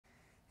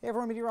Hey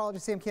everyone,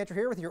 meteorologist Sam Cantor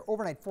here with your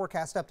overnight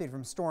forecast update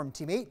from Storm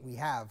Team 8. We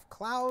have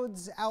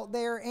clouds out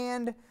there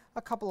and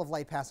a couple of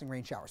light passing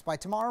rain showers. By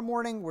tomorrow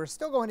morning, we're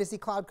still going to see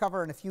cloud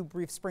cover and a few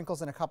brief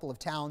sprinkles in a couple of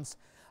towns.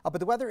 But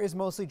the weather is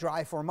mostly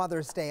dry for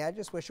Mother's Day. I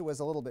just wish it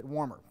was a little bit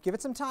warmer. Give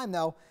it some time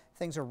though.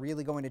 Things are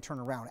really going to turn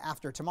around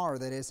after tomorrow.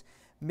 That is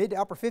mid to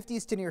upper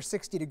 50s to near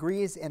 60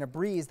 degrees and a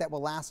breeze that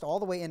will last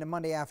all the way into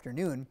Monday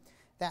afternoon.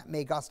 That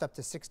may gust up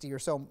to 30 or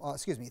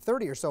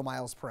so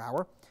miles per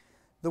hour.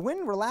 The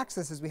wind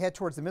relaxes as we head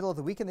towards the middle of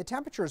the week and the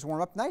temperatures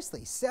warm up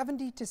nicely,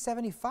 70 to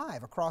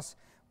 75 across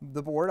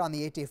the board on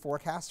the 8-day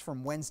forecast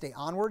from Wednesday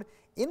onward.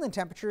 Inland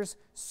temperatures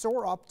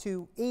soar up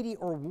to 80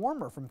 or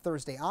warmer from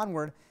Thursday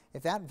onward.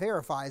 If that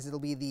verifies, it'll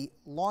be the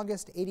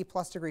longest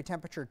 80-plus degree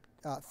temperature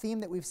theme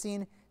that we've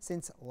seen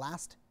since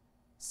last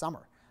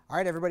summer. All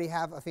right, everybody,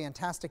 have a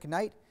fantastic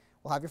night.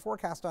 We'll have your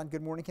forecast on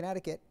Good Morning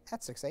Connecticut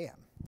at 6 a.m.